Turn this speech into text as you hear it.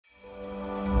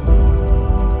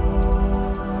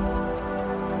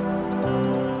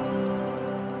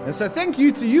And so thank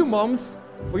you to you, moms,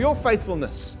 for your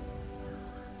faithfulness.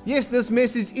 Yes, this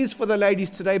message is for the ladies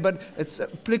today, but it's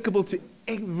applicable to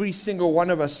every single one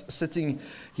of us sitting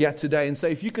here today. And so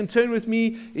if you can turn with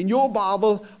me in your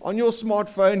Bible, on your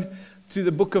smartphone, to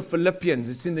the book of Philippians.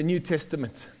 It's in the New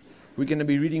Testament. We're going to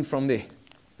be reading from there.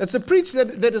 It's a preach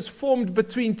that is formed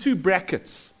between two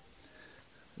brackets.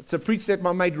 It's a preach that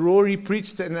my mate Rory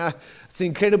preached, and it's an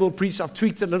incredible preach. I've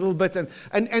tweaked it a little bit.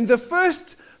 And the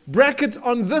first bracket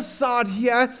on this side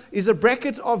here is a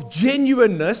bracket of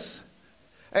genuineness.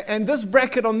 And this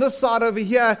bracket on this side over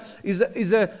here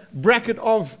is a bracket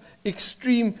of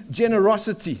extreme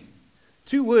generosity.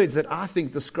 Two words that I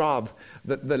think describe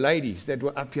the ladies that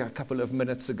were up here a couple of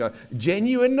minutes ago.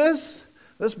 Genuineness,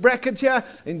 this bracket here,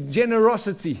 and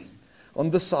generosity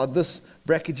on this side, this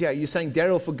bracket here. You're saying,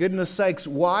 Daryl, for goodness sakes,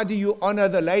 why do you honor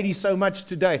the ladies so much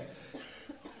today?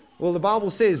 Well, the Bible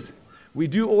says we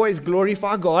do always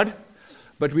glorify God,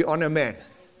 but we honor man.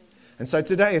 And so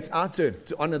today it's our turn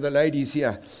to honor the ladies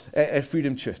here at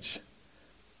Freedom Church.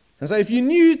 And so if you're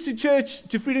new to church,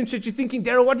 to Freedom Church, you're thinking,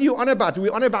 Daryl, what do you honor about? We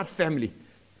honor about family.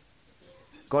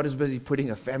 God is busy putting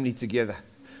a family together.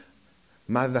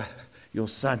 Mother, your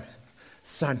son,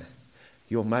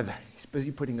 your mother. He's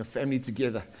busy putting a family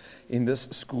together in this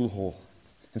school hall.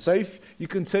 And so if you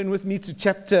can turn with me to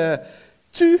chapter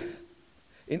 2,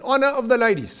 in honor of the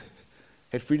ladies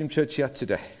at Freedom Church here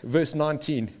today. Verse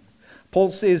 19.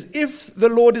 Paul says, if the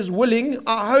Lord is willing,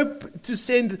 I hope to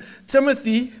send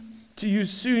Timothy to you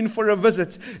soon for a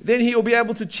visit. Then he will be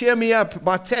able to cheer me up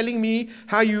by telling me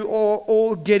how you are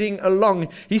all getting along.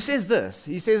 He says this.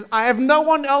 He says, I have no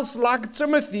one else like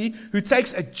Timothy who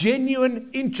takes a genuine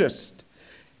interest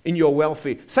in your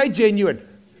welfare. Say genuine.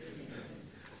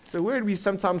 It's a word we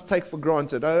sometimes take for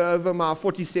granted. Over my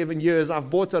 47 years, I've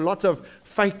bought a lot of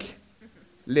fake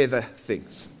leather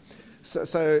things.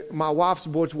 So my wife's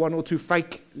bought 1 or 2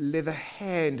 fake leather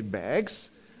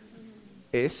handbags.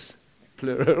 S,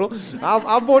 plural.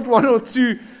 I've bought 1 or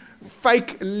 2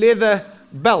 fake leather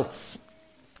belts.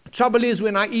 Trouble is,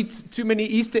 when I eat too many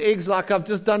Easter eggs like I've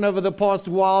just done over the past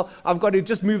while, I've got to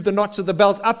just move the notch of the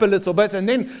belt up a little bit. And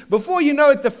then before you know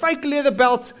it, the fake leather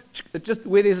belt, just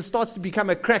where it starts to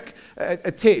become a crack,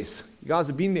 it tears. You guys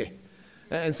have been there.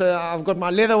 And so I've got my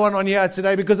leather one on here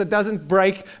today because it doesn't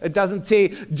break, it doesn't tear.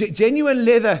 Genuine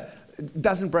leather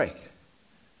doesn't break,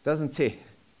 doesn't tear.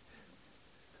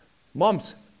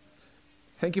 Moms,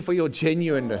 thank you for your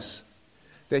genuineness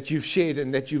that you've shared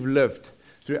and that you've lived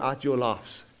throughout your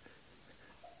lives.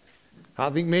 I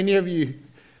think many of you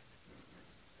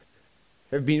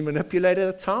have been manipulated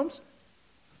at times.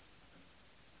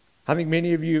 I think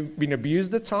many of you have been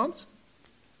abused at times.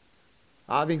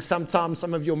 I think sometimes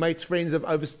some of your mates' friends have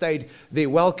overstayed their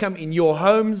welcome in your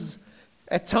homes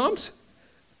at times.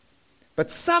 But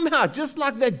somehow, just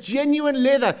like that genuine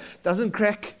leather doesn't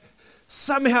crack,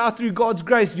 somehow through God's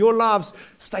grace, your lives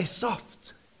stay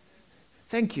soft.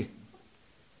 Thank you.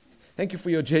 Thank you for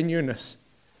your genuineness,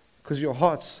 because your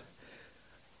hearts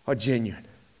are genuine.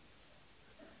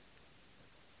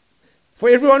 For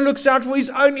everyone looks out for his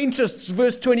own interests,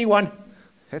 verse 21.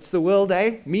 That's the world,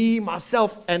 eh? Me,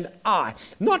 myself, and I.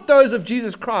 Not those of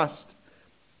Jesus Christ.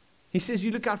 He says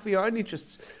you look out for your own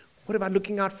interests. What about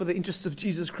looking out for the interests of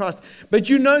Jesus Christ? But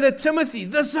you know that Timothy,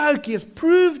 this oak, he has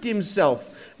proved himself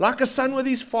like a son with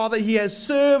his father. He has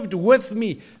served with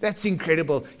me. That's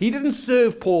incredible. He didn't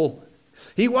serve Paul.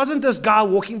 He wasn't this guy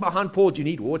walking behind Paul. Do you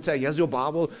need water? Here's your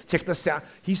Bible. Check this out.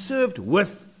 He served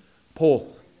with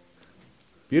Paul.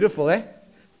 Beautiful, eh?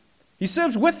 He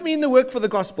serves with me in the work for the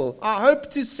gospel. I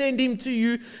hope to send him to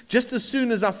you just as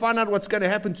soon as I find out what's going to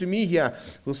happen to me here.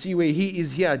 We'll see where he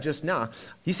is here just now.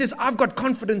 He says, I've got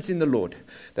confidence in the Lord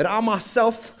that I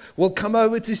myself will come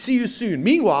over to see you soon.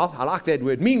 Meanwhile, I like that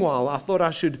word. Meanwhile, I thought I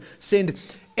should send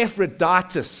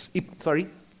Epaphroditus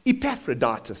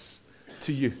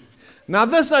to you. Now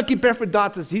this oak,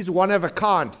 Epaphroditus, he's one of a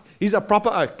kind. He's a proper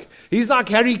oak. He's like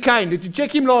Harry Kane. Did you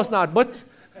check him last night? But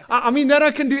I mean, that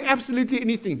I can do absolutely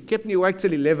anything. Kept me awake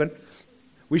till 11.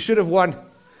 We should have won.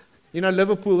 You know,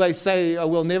 Liverpool, they say, oh,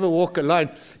 we'll never walk alone.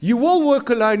 You will walk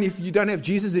alone if you don't have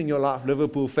Jesus in your life,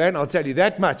 Liverpool fan. I'll tell you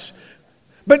that much.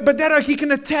 But that he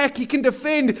can attack, he can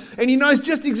defend, and he knows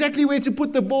just exactly where to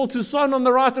put the ball to Son on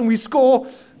the right, and we score.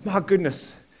 My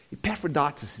goodness.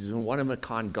 Epaphroditus is a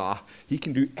one-of-a-kind guy. He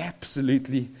can do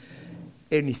absolutely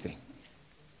anything.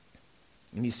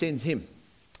 And he sends him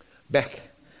back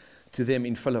to them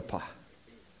in Philippi.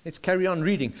 Let's carry on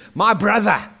reading. My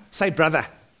brother. Say brother.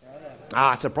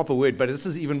 It's a proper word, but this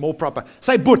is even more proper.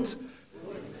 Say but.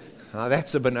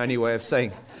 That's a Benoni way of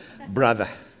saying brother.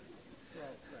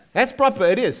 That's proper,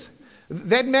 it is.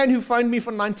 That man who phoned me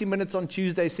for 90 minutes on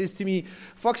Tuesday says to me,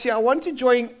 Foxy, I want to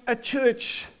join a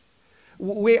church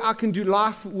where I can do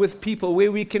life with people, where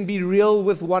we can be real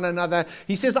with one another.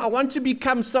 He says, I want to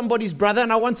become somebody's brother,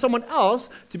 and I want someone else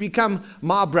to become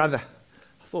my brother.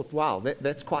 I thought, wow,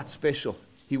 that's quite special.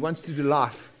 He wants to do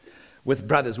life with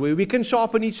brothers, where we can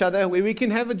sharpen each other, where we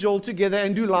can have a jolt together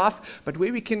and do life, but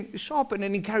where we can sharpen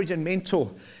and encourage and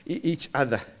mentor each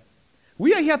other.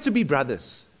 We are here to be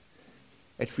brothers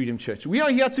at Freedom Church. We are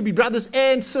here to be brothers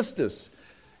and sisters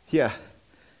here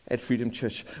at Freedom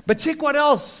Church. But check what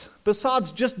else,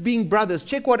 besides just being brothers.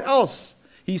 Check what else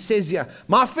he says here.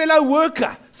 My fellow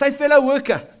worker. Say fellow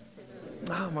worker.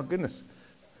 Oh my goodness.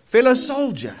 Fellow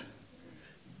soldier,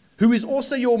 who is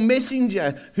also your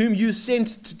messenger, whom you sent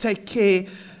to take care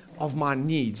of my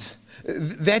needs.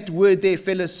 That word there,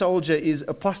 fellow soldier, is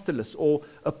apostolos or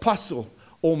apostle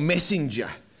or messenger.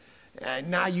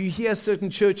 Now you hear certain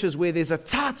churches where there's a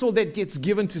title that gets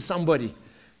given to somebody.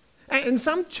 And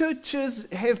some churches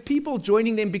have people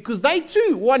joining them because they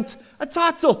too want a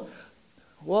title.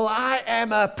 Well, I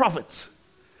am a prophet.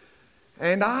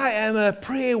 And I am a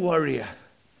prayer warrior.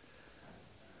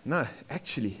 No,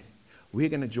 actually, we're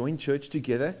going to join church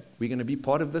together. We're going to be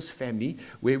part of this family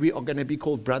where we are going to be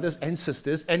called brothers and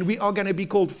sisters. And we are going to be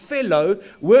called fellow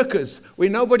workers, where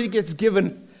nobody gets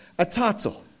given a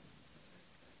title.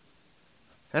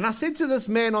 And I said to this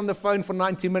man on the phone for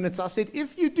 90 minutes, I said,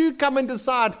 if you do come and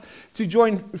decide to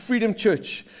join Freedom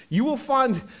Church, you will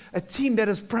find a team that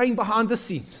is praying behind the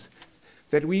scenes,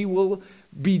 that we will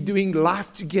be doing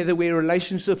life together where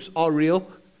relationships are real,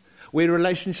 where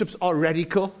relationships are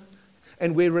radical,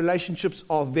 and where relationships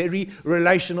are very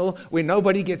relational, where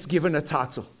nobody gets given a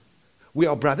title. We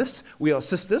are brothers, we are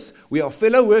sisters, we are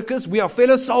fellow workers, we are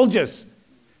fellow soldiers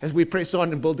as we press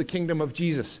on and build the kingdom of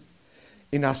Jesus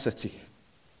in our city.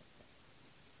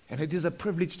 And it is a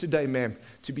privilege today, ma'am,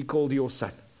 to be called your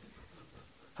son.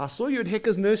 I saw you at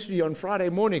Hecker's Nursery on Friday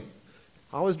morning.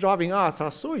 I was driving out. I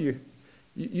saw you.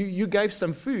 You gave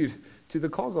some food to the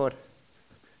car guard.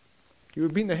 You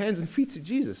have been the hands and feet of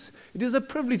Jesus. It is a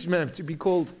privilege, ma'am, to be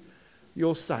called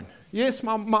your son. Yes,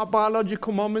 my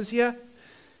biological mom is here.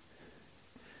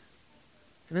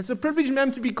 And it's a privilege,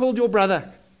 ma'am, to be called your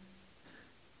brother,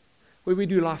 where we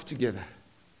do life together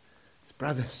as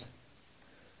brothers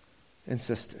and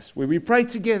sisters, where we pray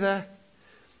together,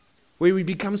 where we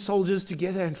become soldiers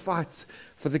together and fight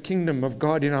for the kingdom of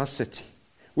God in our city,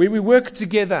 where we work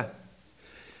together.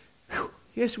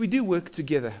 Yes, we do work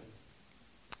together.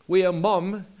 Where a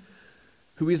mom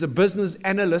who is a business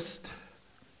analyst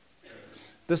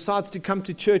decides to come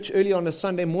to church early on a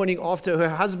Sunday morning after her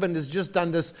husband has just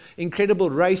done this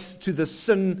incredible race to the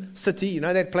Sun City, you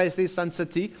know that place there, Sun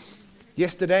City,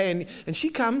 yesterday, and she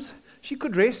comes. She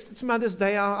could rest. It's Mother's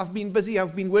Day. I've been busy.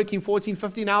 I've been working 14,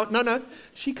 15 hours. No.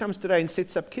 She comes today and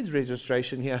sets up kids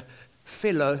registration here.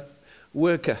 Fellow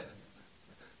worker.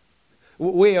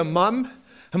 Where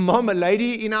a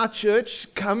lady in our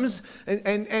church comes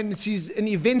and she's an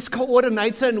events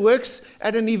coordinator and works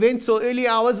at an event till early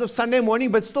hours of Sunday morning,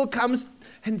 but still comes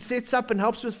and sets up and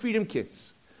helps with Freedom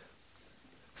Kids.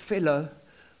 Fellow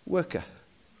worker.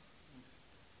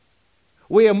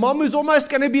 Where a mom who's almost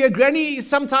going to be a granny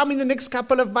sometime in the next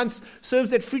couple of months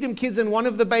serves at Freedom Kids, and one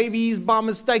of the babies by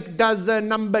mistake does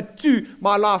number 2.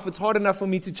 My life, it's hard enough for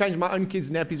me to change my own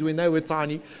kids' nappies when they were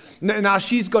tiny. Now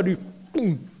she's got to,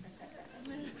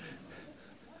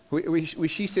 where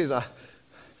she says,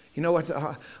 you know what,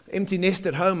 empty nest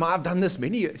at home, I've done this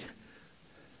many years.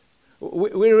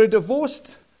 Where a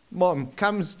divorced mom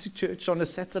comes to church on a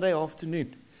Saturday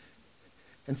afternoon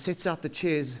and sets out the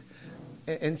chairs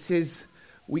and says,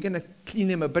 we're going to clean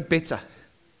them a bit better.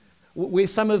 Where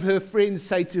some of her friends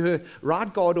say to her,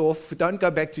 write God off, don't go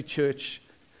back to church.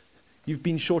 You've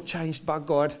been shortchanged by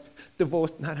God,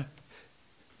 divorced. No.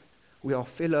 We are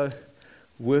fellow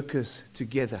workers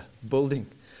together, building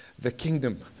the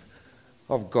kingdom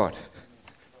of God.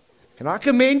 And I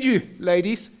commend you,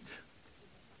 ladies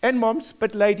and moms,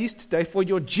 but ladies today, for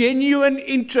your genuine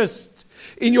interest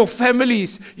in your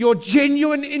families, your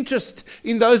genuine interest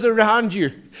in those around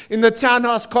you, in the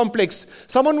townhouse complex.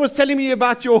 Someone was telling me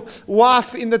about your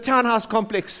wife in the townhouse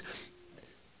complex.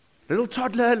 Little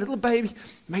toddler, little baby,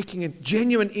 making a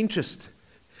genuine interest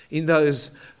in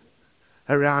those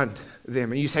around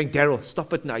them. And you're saying, Daryl,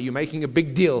 stop it now. You're making a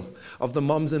big deal of the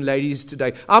moms and ladies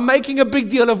today. I'm making a big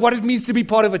deal of what it means to be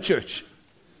part of a church.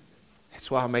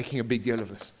 That's why I'm making a big deal of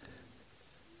this.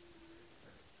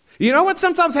 You know what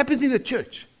sometimes happens in the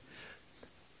church?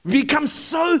 We become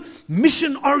so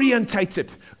mission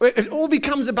orientated. It all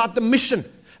becomes about the mission.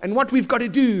 and what we've got to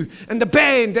do, and the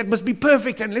band that must be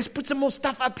perfect, and let's put some more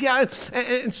stuff up here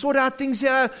and sort out things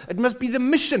here. It must be the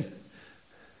mission.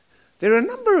 There are a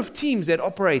number of teams that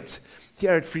operate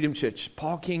here at Freedom Church.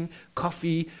 Parking,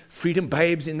 coffee, Freedom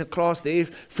Babes in the class there,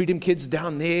 Freedom Kids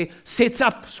down there. Sweat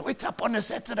up on a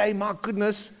Saturday, my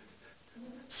goodness.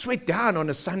 Sweat down on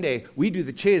a Sunday. We do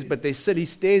the chairs, but there's silly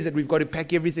stairs that we've got to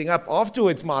pack everything up.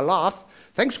 Afterwards, my laugh.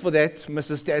 Thanks for that,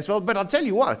 Mrs. Stansfeld. But I'll tell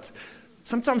you what,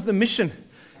 sometimes the mission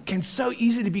can so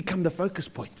easily become the focus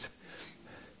point.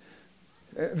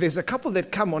 There's a couple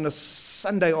that come on a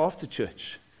Sunday after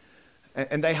church,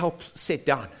 and they help set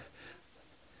down.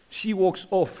 She walks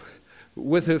off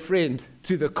with her friend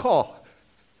to the car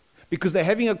because they're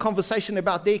having a conversation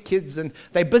about their kids, and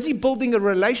they're busy building a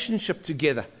relationship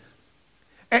together.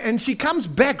 And she comes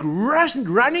back,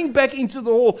 running back into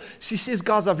the hall. She says,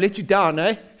 guys, I've let you down,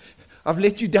 eh? I've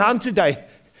let you down today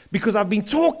because I've been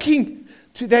talking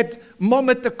to that mom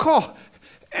at the car.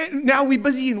 And now we're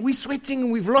busy and we're sweating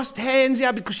and we've lost hands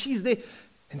here because she's there.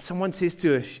 And someone says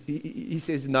to her, he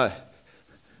says, no,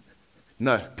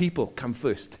 people come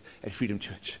first at Freedom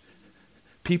Church.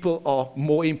 People are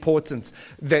more important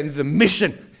than the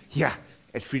mission here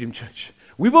at Freedom Church.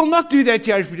 We will not do that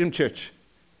here at Freedom Church.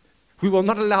 We will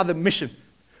not allow the mission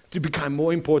to become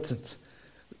more important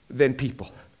than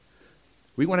people.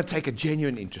 We want to take a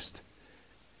genuine interest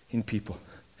in people.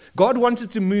 God wanted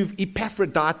to move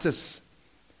Epaphroditus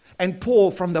and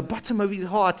Paul from the bottom of his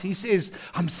heart. He says,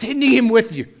 I'm sending him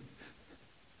with you.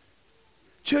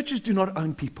 Churches do not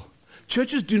own people.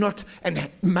 Churches do not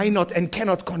and may not and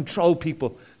cannot control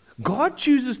people. God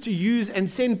chooses to use and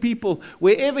send people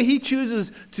wherever He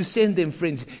chooses to send them,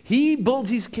 friends. He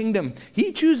builds His kingdom.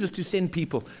 He chooses to send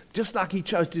people, just like He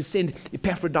chose to send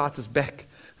Epaphroditus back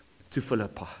to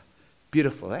Philippi.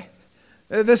 Beautiful, eh?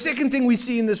 The second thing we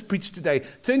see in this preach today,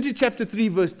 turn to chapter 3,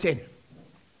 verse 10.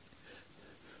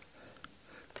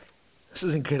 This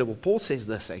is incredible. Paul says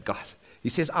this, guys. He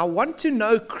says, I want to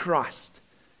know Christ.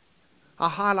 I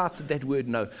highlighted that word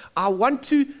know. I want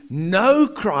to know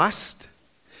Christ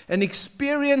and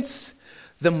experience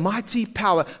the mighty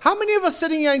power. How many of us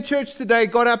sitting here in church today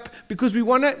got up because we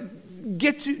want to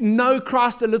get to know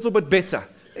Christ a little bit better?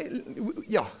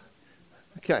 Yeah.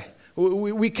 Okay.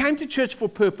 We came to church for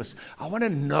purpose. I want to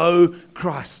know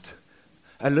Christ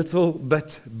a little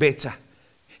bit better.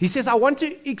 He says, I want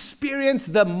to experience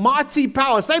the mighty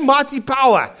power. Say mighty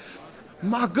power.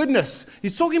 My goodness.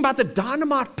 He's talking about the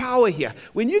dynamite power here.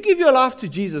 When you give your life to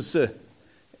Jesus, sir,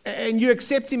 and you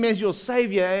accept Him as your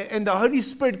Savior, and the Holy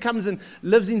Spirit comes and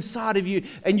lives inside of you,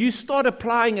 and you start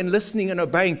applying and listening and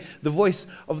obeying the voice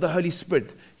of the Holy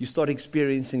Spirit, you start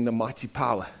experiencing the mighty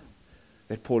power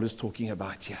that Paul is talking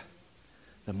about here.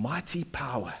 The mighty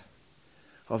power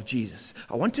of Jesus.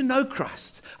 I want to know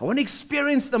Christ. I want to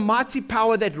experience the mighty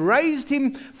power that raised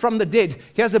Him from the dead.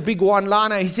 Here's a big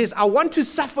one-liner. He says, I want to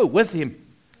suffer with Him.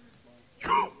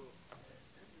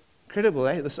 Incredible,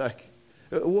 eh? This oak.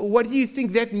 What do you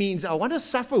think that means? I want to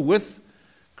suffer with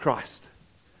Christ.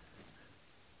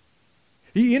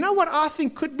 You know what I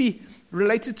think could be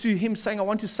related to him saying, I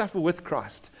want to suffer with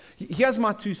Christ? Here's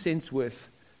my 2 cents worth.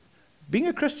 Being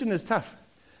a Christian is tough.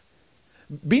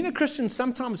 Being a Christian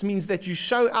sometimes means that you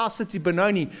show our city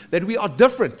Benoni that we are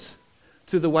different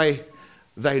to the way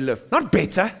they live. Not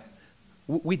better,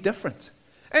 we're different.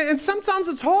 And sometimes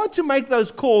it's hard to make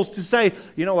those calls to say,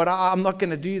 you know what, I'm not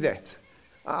going to do that.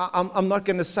 I'm not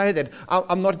going to say that.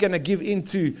 I'm not going to give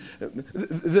into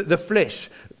the flesh.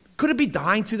 Could it be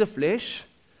dying to the flesh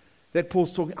that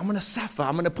Paul's talking? I'm going to suffer.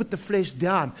 I'm going to put the flesh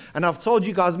down. And I've told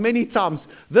you guys many times,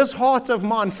 this heart of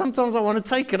mine, sometimes I want to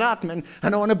take it out, man,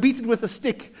 and I want to beat it with a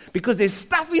stick because there's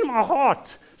stuff in my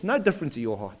heart. It's no different to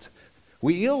your heart.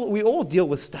 We all deal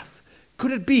with stuff.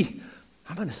 Could it be,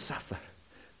 I'm going to suffer?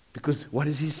 Because what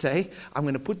does he say? I'm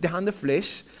going to put down the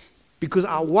flesh because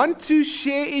I want to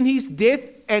share in His death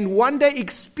and one day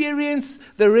experience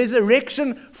the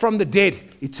resurrection from the dead,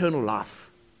 eternal life.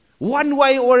 One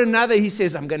way or another, he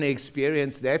says, I'm going to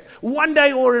experience that. One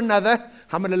day or another,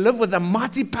 I'm going to live with the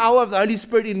mighty power of the Holy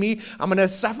Spirit in me. I'm going to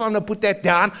suffer. I'm going to put that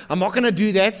down. I'm not going to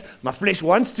do that. My flesh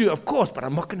wants to, of course, but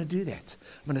I'm not going to do that.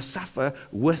 I'm going to suffer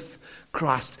with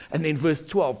Christ. And then verse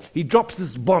 12, he drops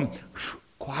this bomb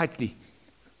quietly,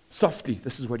 softly.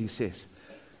 This is what he says.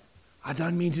 I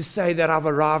don't mean to say that I've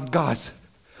arrived, guys.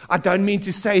 I don't mean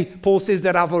to say, Paul says,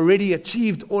 that I've already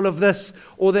achieved all of this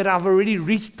or that I've already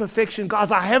reached perfection.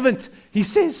 Guys, I haven't. He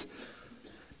says,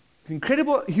 it's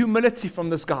incredible humility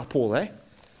from this guy, Paul, eh?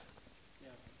 Yeah.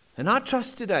 And I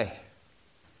trust today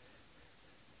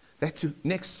that to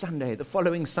next Sunday, the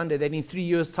following Sunday, that in 3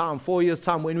 years' time, 4 years'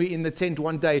 time, when we're in the tent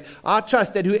one day, I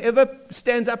trust that whoever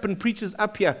stands up and preaches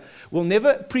up here will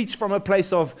never preach from a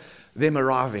place of them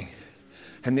arriving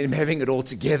and them having it all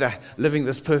together, living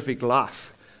this perfect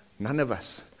life. None of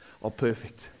us are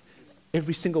perfect.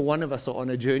 Every single one of us are on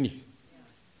a journey.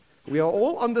 We are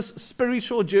all on this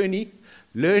spiritual journey,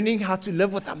 learning how to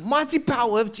live with the mighty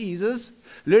power of Jesus,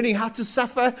 learning how to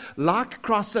suffer like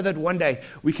Christ so that one day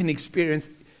we can experience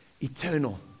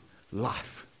eternal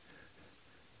life.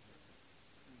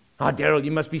 Oh, Daryl, you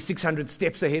must be 600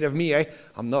 steps ahead of me, eh?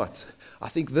 I'm not. I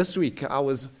think this week I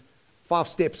was 5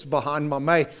 steps behind my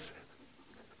mates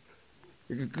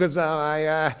because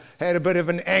I had a bit of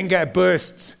an anger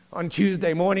burst on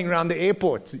Tuesday morning around the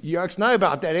airport. You folks know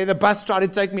about that, eh? The bus tried to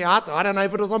take me out. I don't know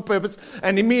if it was on purpose.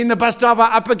 And me and the bus driver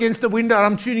up against the window,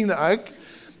 I'm tuning the oak.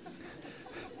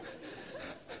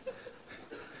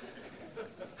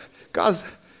 Guys,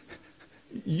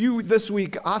 you this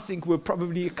week, I think, were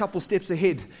probably a couple steps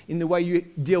ahead in the way you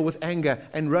deal with anger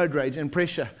and road rage and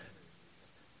pressure.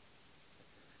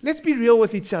 Let's be real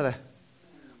with each other.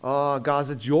 Oh,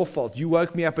 guys, it's your fault. You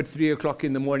woke me up at 3 o'clock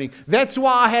in the morning. That's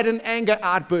why I had an anger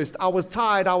outburst. I was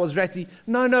tired. I was ratty.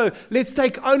 No. Let's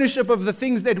take ownership of the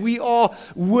things that we are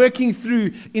working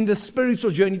through in the spiritual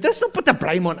journey. Let's not put the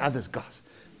blame on others, guys.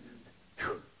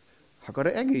 Whew. I got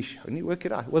an anger issue. I need to work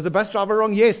it out. Was the bus driver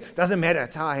wrong? Yes. Doesn't matter.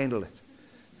 It's how I handle it.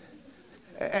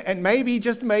 And maybe,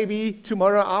 just maybe,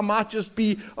 tomorrow I might just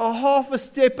be a half a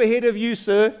step ahead of you,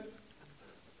 sir.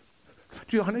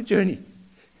 But we're on a journey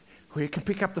where you can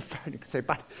pick up the phone and say,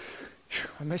 but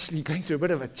I'm actually going through a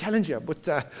bit of a challenge here, but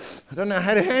I don't know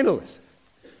how to handle this.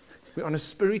 We're on a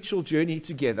spiritual journey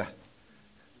together.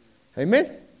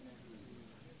 Amen?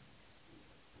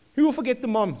 Who will forget the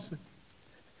moms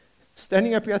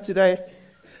standing up here today,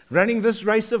 running this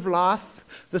race of life,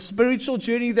 the spiritual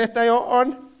journey that they are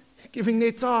on, giving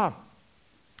their time,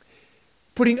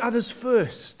 putting others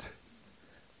first,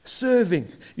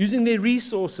 serving, using their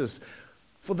resources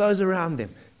for those around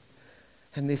them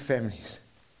and their families.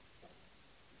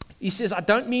 He says, I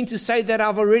don't mean to say that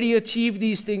I've already achieved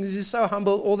these things. He's so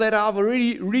humble. Or that I've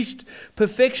already reached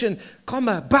perfection,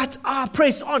 but I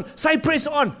press on. Say press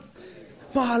on.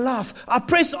 My life. I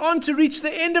press on to reach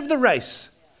the end of the race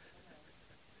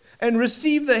and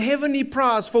receive the heavenly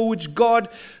prize for which God,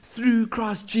 through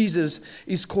Christ Jesus,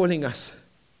 is calling us.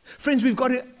 Friends, we've got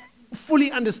to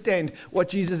fully understand what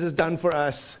Jesus has done for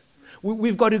us.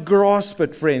 We've got to grasp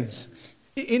it, friends.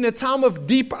 In a time of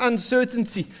deep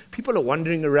uncertainty, people are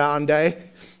wandering around, eh?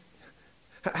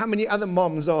 How many other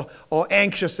moms are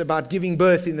anxious about giving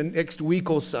birth in the next week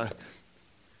or so?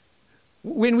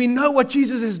 When we know what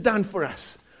Jesus has done for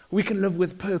us, we can live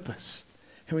with purpose.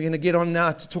 And we're going to get on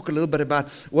now to talk a little bit about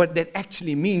what that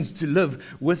actually means to live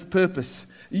with purpose.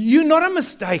 You're not a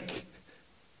mistake.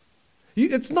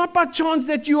 It's not by chance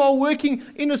that you are working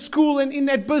in a school and in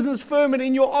that business firm and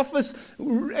in your office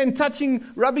and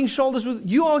rubbing shoulders with.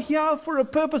 You are here for a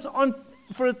purpose,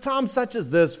 for a time such as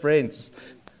this, friends.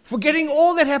 Forgetting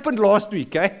all that happened last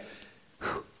week, eh?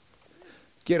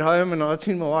 Get home and I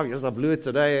tell my wife, yes, I blew it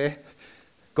today, eh?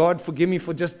 God, forgive me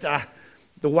for just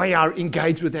the way I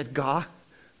engage with that guy.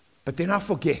 But then I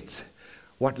forget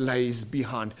what lays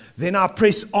behind. Then I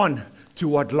press on to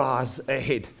what lies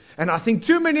ahead. And I think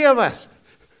too many of us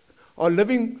are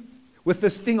living with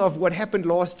this thing of what happened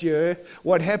last year,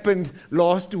 what happened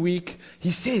last week.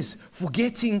 He says,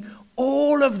 forgetting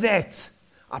all of that,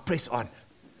 I press on.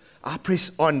 I press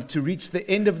on to reach the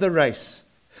end of the race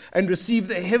and receive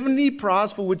the heavenly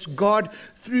prize for which God,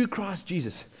 through Christ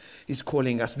Jesus, is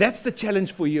calling us. That's the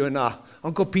challenge for you and I.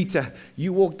 Uncle Peter,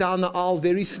 you walk down the aisle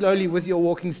very slowly with your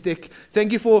walking stick.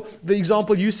 Thank you for the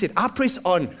example you set. I press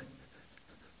on.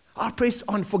 I press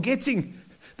on, forgetting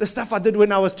the stuff I did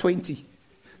when I was 20,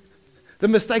 the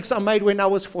mistakes I made when I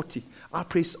was 40. I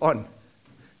press on,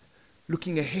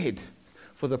 looking ahead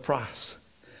for the prize.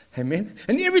 Amen?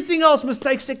 And everything else must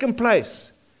take second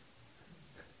place.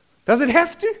 Does it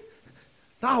have to?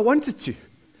 No, I want it to,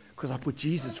 because I put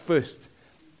Jesus first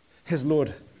as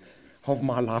Lord of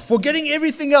my life, forgetting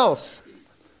everything else.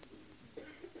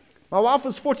 My wife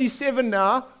is 47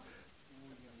 now.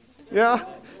 Yeah.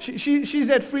 She's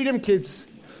at Freedom Kids.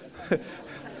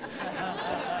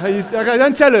 Okay,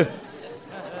 don't tell her.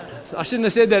 I shouldn't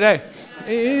have said that, eh?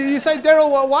 You say,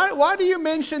 Daryl, why do you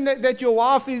mention that your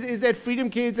wife is at Freedom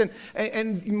Kids and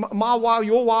my wife,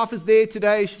 your wife is there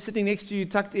today, she's sitting next to you,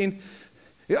 tucked in.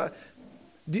 Yeah.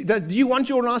 Do you want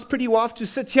your nice pretty wife to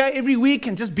sit here every week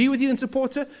and just be with you and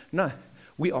support her? No,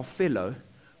 we are fellow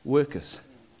workers.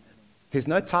 There's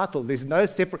no title. There's no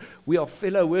separate. We are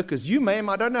fellow workers. You, ma'am,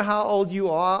 I don't know how old you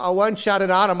are. I won't shout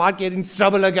it out. I might get into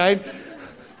trouble again.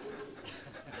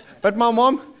 But my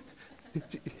mom, I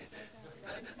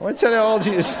won't tell how old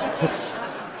she is.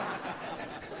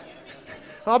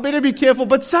 I better be careful.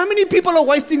 But so many people are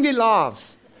wasting their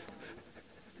lives.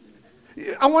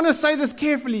 I want to say this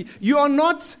carefully. You are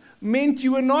not meant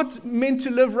to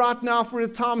live right now for a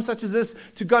time such as this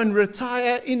to go and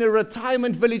retire in a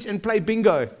retirement village and play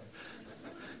bingo.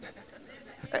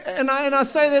 And I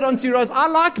say that on T-Rose. I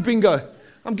like bingo.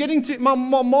 I'm getting to, my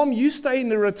mom, you stay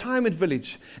in a retirement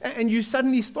village and you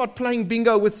suddenly start playing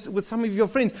bingo with some of your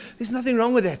friends. There's nothing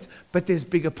wrong with that, but there's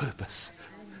bigger purpose.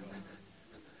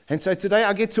 And so today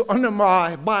I get to honor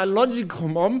my biological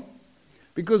mom,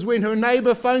 because when her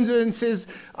neighbor phones her and says,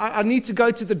 I need to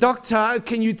go to the doctor,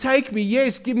 can you take me?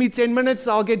 Yes, give me 10 minutes,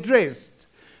 I'll get dressed.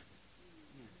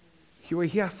 You are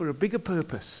here for a bigger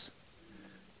purpose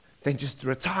than just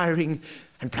retiring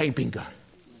and playing bingo.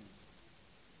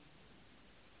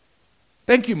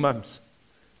 Thank you, mums.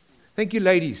 Thank you,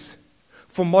 ladies,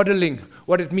 for modeling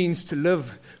what it means to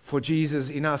live for Jesus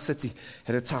in our city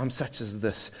at a time such as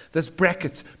this. This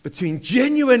bracket between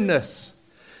genuineness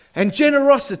and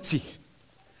generosity.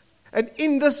 And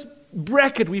in this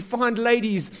bracket, we find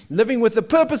ladies living with the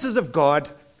purposes of God,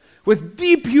 with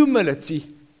deep humility,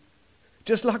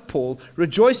 just like Paul,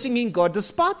 rejoicing in God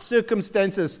despite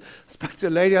circumstances. I spoke to a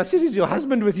lady, I said, is your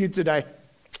husband with you today?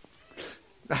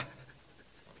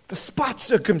 Despite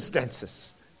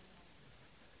circumstances.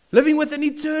 Living with an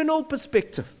eternal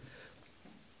perspective.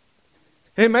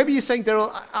 And maybe you're saying,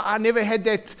 Daryl, I never had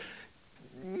that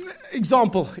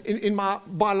example in my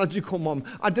biological mom.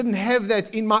 I didn't have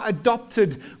that in my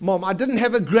adopted mom. I didn't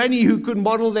have a granny who could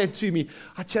model that to me.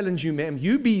 I challenge you, ma'am,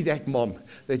 you be that mom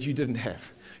that you didn't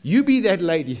have. You be that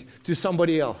lady to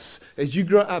somebody else as you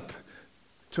grow up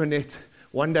to Annette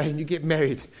one day and you get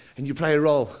married and you play a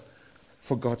role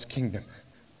for God's kingdom.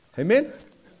 Amen?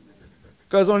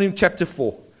 Goes on in chapter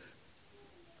 4.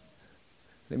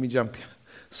 Let me jump here.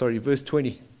 Sorry, verse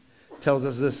 20 tells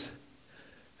us this.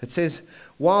 It says,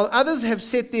 while others have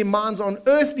set their minds on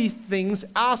earthly things,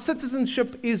 our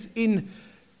citizenship is in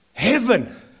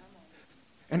heaven.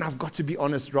 And I've got to be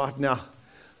honest right now.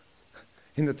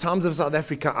 In the times of South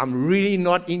Africa, I'm really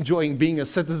not enjoying being a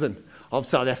citizen of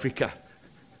South Africa.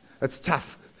 It's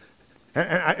tough.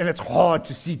 And it's hard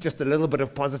to see just a little bit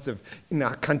of positive in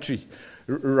our country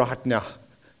right now.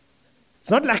 It's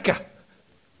not lekker.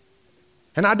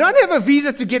 And I don't have a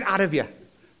visa to get out of here.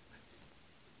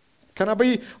 Can I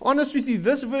be honest with you?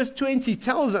 This verse 20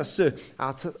 tells us, sir,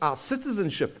 our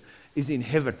citizenship is in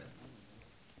heaven.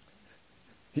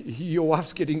 Your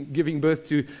wife's giving birth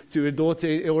to a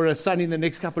daughter or a son in the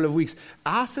next couple of weeks.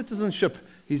 Our citizenship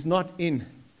is not in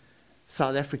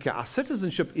South Africa. Our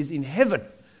citizenship is in heaven.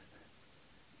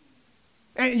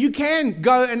 And you can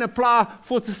go and apply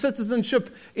for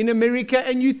citizenship in America,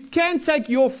 and you can take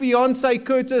your fiance,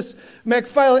 Curtis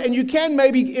McPhail, and you can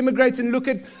maybe immigrate and look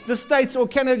at the States or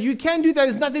Canada. You can do that.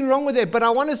 There's nothing wrong with that. But I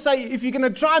want to say, if you're going to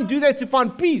try and do that to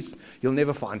find peace, you'll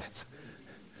never find it.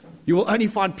 You will only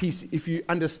find peace if you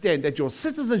understand that your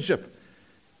citizenship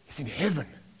is in heaven.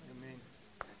 Amen.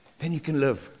 Then you can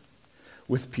live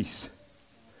with peace.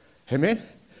 Amen?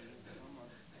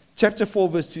 Chapter 4,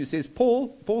 verse 2 says,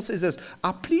 Paul says this,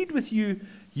 I plead with you,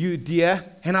 dear,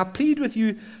 and I plead with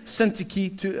you,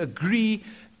 Syntyche, to agree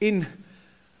in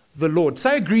the Lord.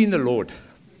 Say agree in the Lord.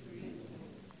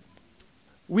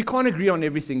 We can't agree on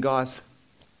everything, guys.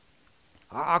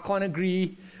 I can't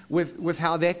agree with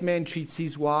how that man treats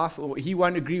his wife, or he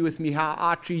won't agree with me how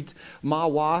I treat my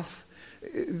wife.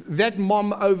 That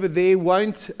mom over there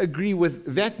won't agree with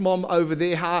that mom over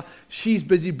there, how she's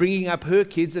busy bringing up her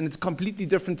kids, and it's completely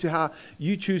different to how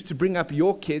you choose to bring up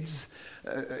your kids.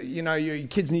 Your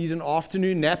kids need an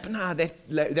afternoon nap. Nah,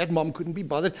 that mom couldn't be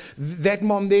bothered. That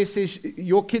mom there says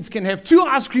your kids can have 2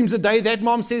 ice creams a day. That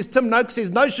mom says, Tim Noakes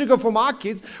says, no sugar for my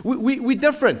kids. We're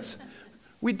different.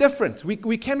 We're different.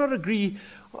 We cannot agree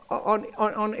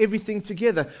on everything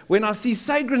together. When I see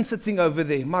Sagrin sitting over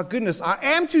there, my goodness, I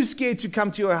am too scared to come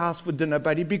to your house for dinner,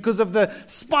 buddy, because of the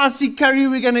spicy curry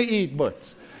we're going to eat.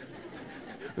 But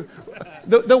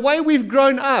the way we've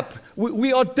grown up,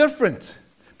 we are different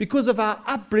because of our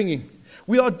upbringing.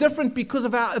 We are different because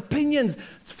of our opinions.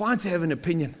 It's fine to have an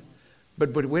opinion,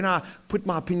 but when I put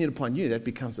my opinion upon you, that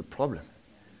becomes a problem.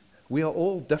 We are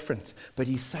all different, but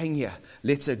he's saying here,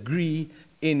 let's agree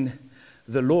in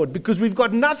the Lord, because we've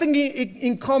got nothing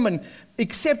in common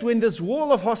except when this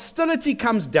wall of hostility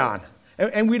comes down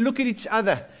and we look at each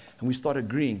other and we start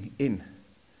agreeing in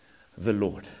the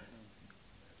Lord.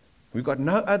 We've got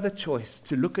no other choice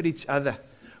to look at each other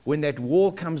when that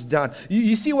wall comes down.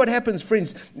 You see what happens,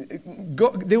 friends?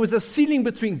 There was a ceiling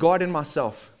between God and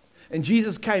myself. And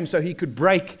Jesus came so he could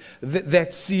break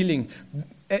that ceiling.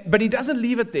 But he doesn't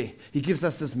leave it there. He gives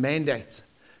us this mandate.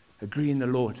 Agree in the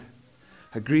Lord.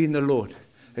 Agree in the Lord.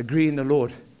 Agree in the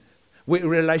Lord. Where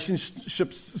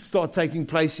relationships start taking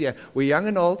place here. We're young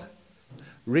and old,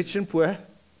 rich and poor,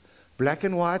 black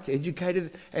and white,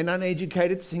 educated and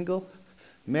uneducated, single,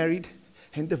 married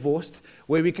and divorced,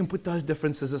 where we can put those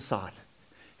differences aside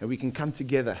and we can come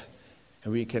together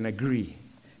and we can agree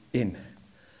in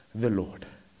the Lord.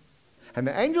 And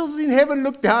the angels in heaven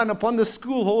look down upon the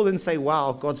school hall and say,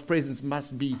 wow, God's presence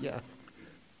must be here.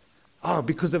 Oh,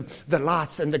 because of the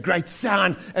lights and the great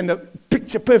sound and the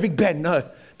picture-perfect band. No,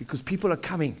 because people are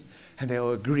coming and they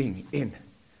are agreeing in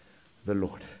the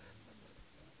Lord.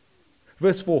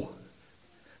 Verse 4.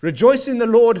 Rejoice in the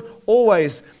Lord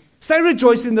always. Say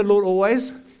rejoice in the Lord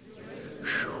always.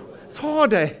 It's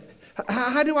hard, eh?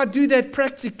 How do I do that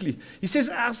practically? He says,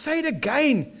 I'll say it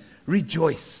again.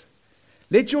 Rejoice.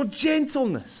 Let your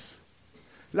gentleness,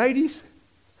 ladies,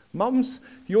 mums,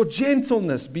 your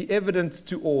gentleness be evident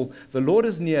to all. The Lord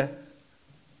is near.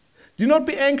 Do not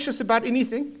be anxious about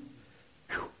anything.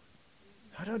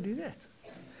 How do I do that?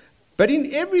 But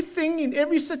in everything, in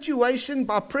every situation,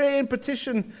 by prayer and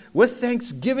petition, with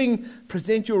thanksgiving,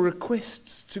 present your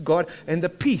requests to God, and the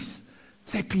peace.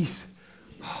 Say peace.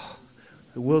 Oh,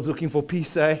 the world's looking for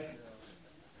peace, eh?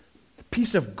 The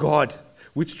peace of God,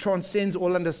 which transcends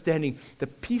all understanding. The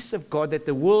peace of God that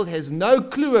the world has no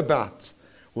clue about,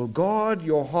 will guard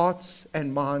your hearts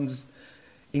and minds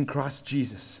in Christ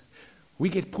Jesus. We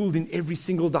get pulled in every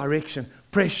single direction.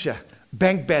 Pressure,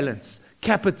 bank balance,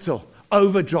 capital,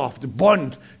 overdraft,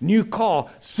 bond, new car,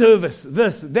 service,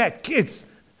 this, that, kids.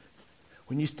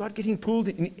 When you start getting pulled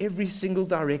in every single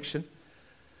direction,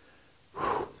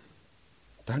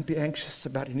 don't be anxious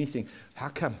about anything. How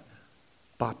come?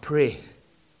 By prayer,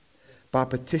 by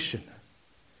petition,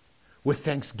 with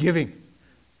thanksgiving.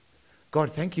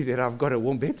 God, thank you that I've got a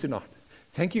warm bed tonight.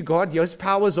 Thank you, God. Yes,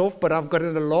 power's off, but I've got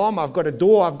an alarm, I've got a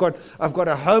door, I've got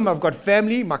a home, I've got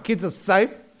family, my kids are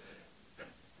safe.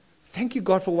 Thank you,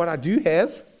 God, for what I do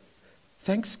have.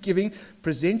 Thanksgiving.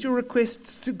 Present your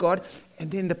requests to God, and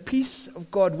then the peace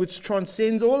of God, which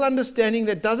transcends all understanding,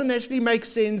 that doesn't actually make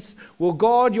sense, will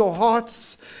guard your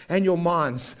hearts and your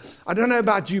minds. I don't know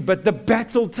about you, but the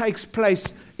battle takes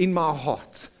place in my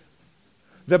heart.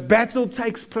 The battle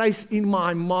takes place in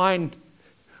my mind.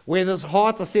 Where this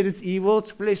heart, I said it's evil,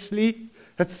 it's fleshly,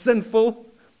 it's sinful.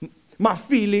 My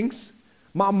feelings,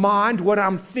 my mind, what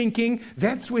I'm thinking,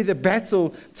 that's where the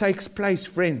battle takes place,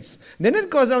 friends. And then it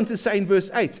goes on to say in verse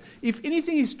 8, if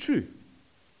anything is true,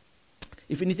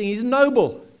 if anything is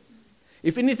noble,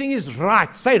 if anything is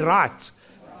right, say right.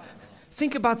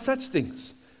 Think about such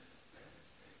things.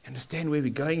 Understand where we're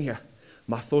going here.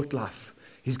 My thought life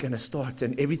is going to start,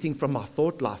 and everything from my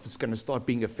thought life is going to start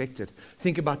being affected.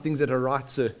 Think about things that are right,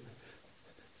 sir.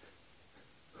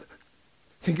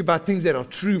 Think about things that are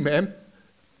true, ma'am.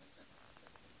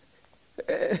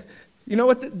 You know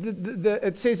what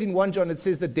it says in 1 John? It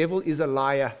says the devil is a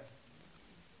liar.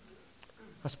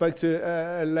 I spoke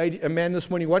to a man this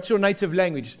morning. What's your native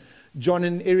language? John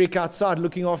and Eric outside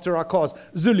looking after our cars.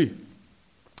 Zulu.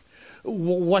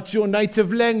 What's your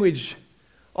native language?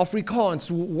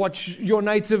 Afrikaans. What's your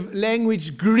native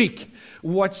language? Greek.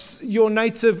 What's your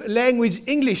native language?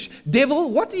 English.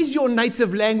 Devil, what is your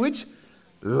native language?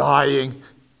 Lying.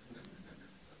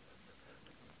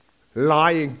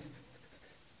 Lying.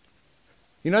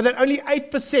 You know that only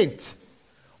 8%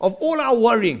 of all our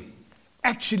worrying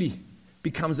actually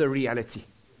becomes a reality.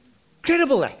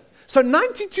 Incredible, eh? So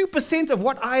 92% of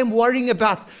what I am worrying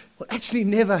about will actually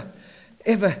never,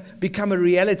 ever become a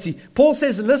reality. Paul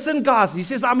says, listen, guys. He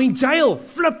says, I'm in jail.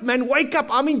 Flip, man, wake up.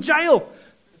 I'm in jail.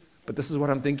 But this is what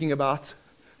I'm thinking about.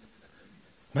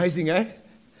 Amazing, eh?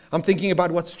 I'm thinking about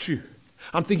what's true.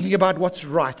 I'm thinking about what's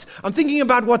right. I'm thinking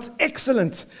about what's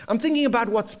excellent. I'm thinking about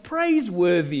what's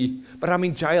praiseworthy. But I'm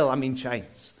in jail. I'm in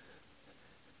chains.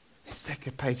 Let's take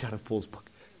a page out of Paul's book.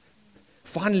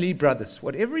 Finally, brothers,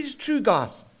 whatever is true,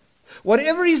 guys,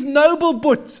 whatever is noble,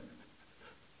 but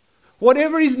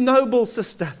whatever is noble,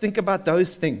 sister, think about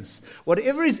those things.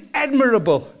 Whatever is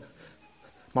admirable.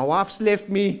 My wife's left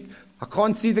me. I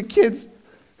can't see the kids.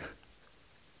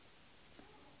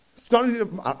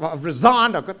 I've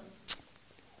resigned.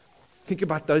 Think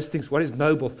about those things. What is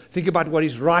noble? Think about what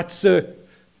is right, sir.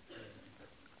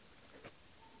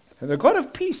 And the God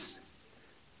of peace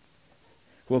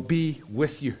will be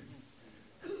with you.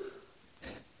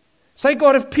 Say,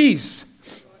 God of peace.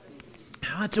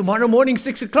 Tomorrow morning,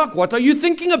 6 o'clock, what are you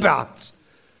thinking about?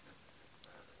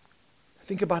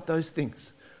 think about those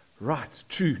things. Right,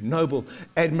 true, noble,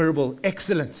 admirable,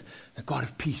 excellent. The God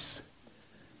of peace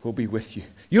will be with you.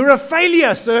 You're a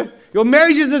failure, sir. Your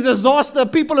marriage is a disaster.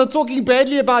 People are talking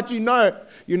badly about you. No,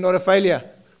 you're not a failure.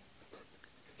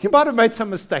 You might have made some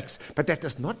mistakes, but that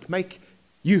does not make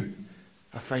you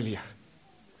a failure.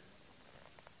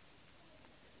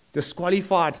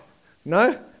 Disqualified.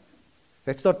 No,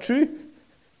 that's not true.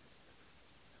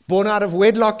 Born out of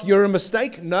wedlock, you're a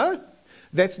mistake. No,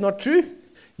 that's not true.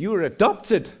 You were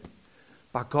adopted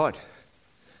by God.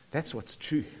 That's what's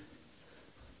true.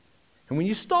 And when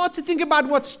you start to think about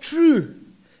what's true,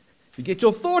 you get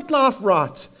your thought life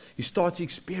right, you start to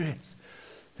experience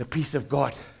the peace of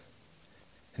God.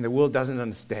 And the world doesn't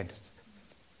understand it.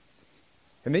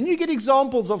 And then you get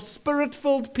examples of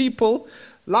spirit-filled people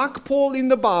like Paul in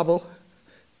the Bible,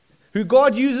 who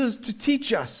God uses to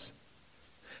teach us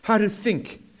how to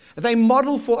think. They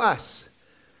model for us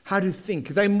how to think.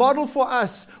 They model for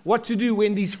us what to do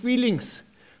when these feelings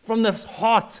from the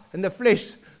heart and the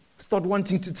flesh start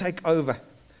wanting to take over.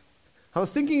 I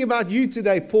was thinking about you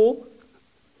today, Paul.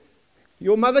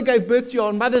 Your mother gave birth to you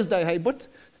on Mother's Day, hey, but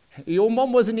your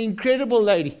mom was an incredible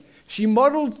lady. She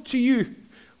modeled to you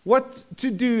what to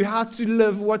do, how to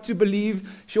live, what to believe.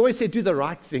 She always said, do the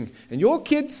right thing. And your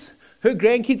kids, her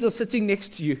grandkids are sitting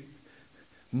next to you,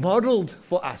 modeled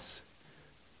for us.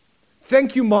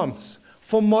 Thank you, moms,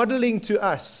 for modeling to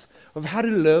us of how to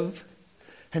live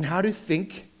and how to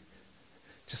think,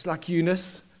 just like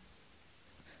Eunice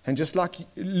and just like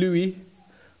Louis,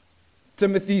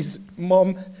 Timothy's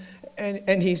mom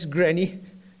and his granny.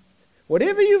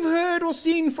 Whatever you've heard or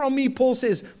seen from me, Paul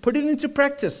says, put it into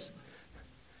practice.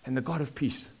 And the God of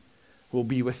peace will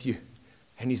be with you.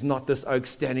 And he's not this oak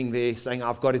standing there saying,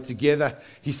 I've got it together.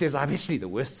 He says, I'm actually the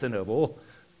worst sinner of all.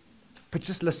 But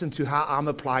just listen to how I'm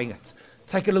applying it.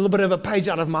 Take a little bit of a page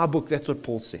out of my book. That's what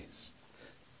Paul says.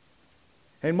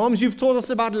 And moms, you've taught us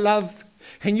about love.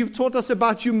 And you've taught us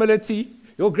about humility.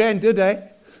 Your grand did, eh?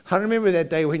 I remember that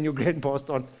day when your grand passed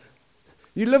on.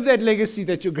 You live that legacy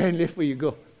that your grand left where you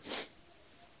go.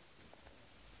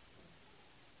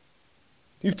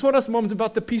 You've taught us, moms,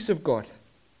 about the peace of God.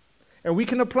 And we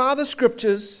can apply the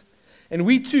scriptures, and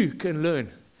we too can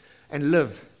learn and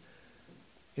live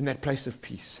in that place of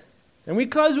peace. And we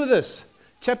close with this.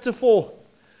 Chapter 4,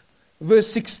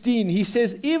 verse 16. He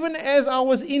says, even as I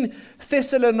was in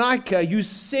Thessalonica, you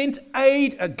sent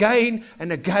aid again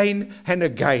and again and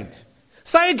again.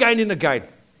 Say again and again.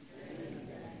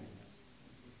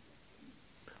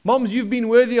 Moms, you've been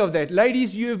worthy of that.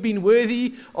 Ladies, you have been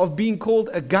worthy of being called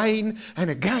again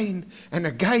and again and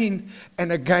again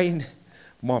and again,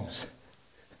 moms.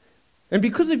 And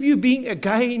because of you being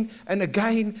again and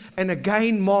again and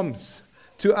again, moms,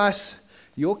 to us,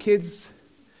 your kids,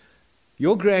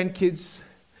 your grandkids,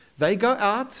 they go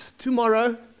out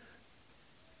tomorrow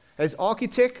as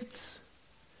architects,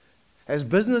 as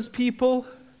business people,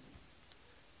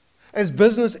 as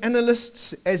business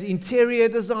analysts, as interior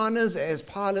designers, as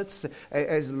pilots,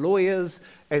 as lawyers,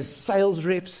 as sales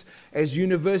reps, as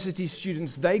university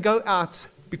students. They go out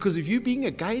because of you being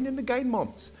again and again,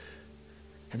 moms.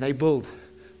 And they build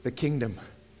the kingdom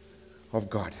of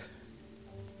God.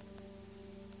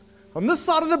 On this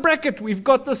side of the bracket, we've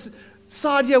got this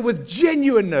side here with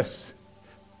genuineness.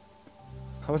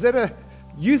 I was at a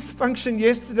youth function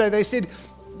yesterday. They said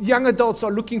young adults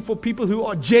are looking for people who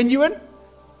are genuine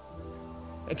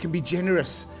and can be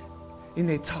generous in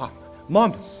their time.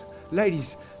 Moms,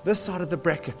 ladies, this side of the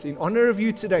bracket, in honor of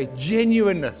you today,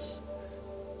 genuineness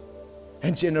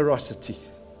and generosity.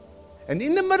 And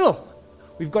in the middle,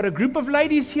 we've got a group of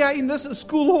ladies here in this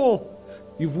school hall.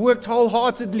 You've worked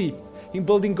wholeheartedly in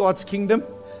building God's kingdom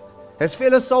as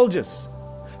fellow soldiers,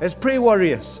 as prayer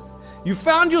warriors. You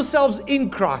found yourselves in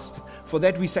Christ. For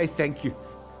that we say thank you.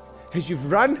 As you've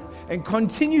run and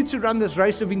continue to run this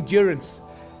race of endurance,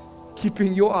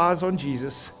 keeping your eyes on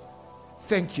Jesus.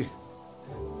 Thank you.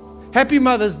 Happy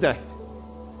Mother's Day.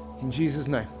 In Jesus'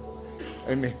 name,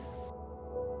 amen.